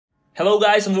Hello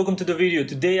guys and welcome to the video.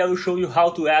 Today I will show you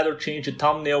how to add or change a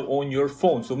thumbnail on your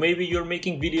phone. So maybe you're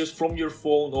making videos from your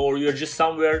phone, or you're just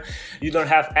somewhere you don't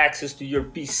have access to your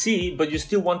PC, but you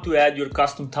still want to add your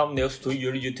custom thumbnails to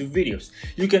your YouTube videos.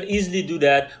 You can easily do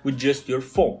that with just your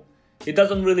phone. It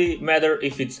doesn't really matter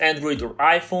if it's Android or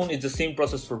iPhone, it's the same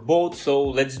process for both, so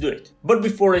let's do it. But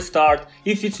before I start,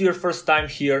 if it's your first time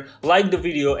here, like the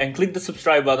video and click the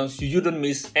subscribe button so you don't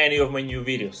miss any of my new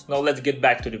videos. Now let's get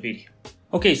back to the video.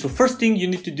 Okay, so first thing you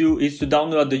need to do is to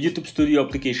download the YouTube Studio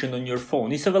application on your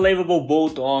phone. It's available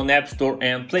both on App Store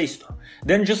and Play Store.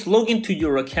 Then just log into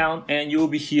your account and you will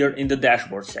be here in the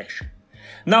dashboard section.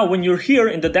 Now when you're here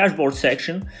in the dashboard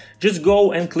section, just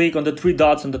go and click on the three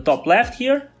dots on the top left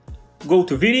here. Go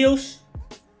to videos,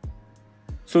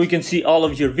 so you can see all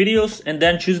of your videos, and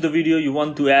then choose the video you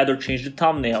want to add or change the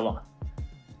thumbnail on.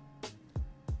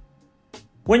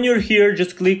 When you're here,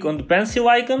 just click on the pencil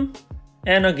icon,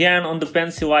 and again on the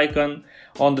pencil icon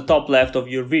on the top left of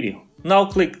your video. Now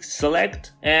click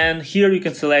select, and here you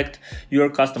can select your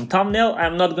custom thumbnail.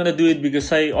 I'm not gonna do it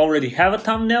because I already have a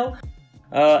thumbnail.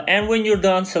 And when you're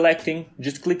done selecting,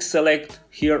 just click select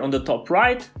here on the top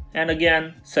right, and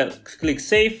again click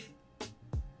save,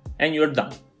 and you're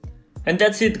done. And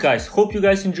that's it guys. Hope you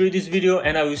guys enjoyed this video,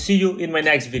 and I will see you in my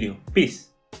next video. Peace.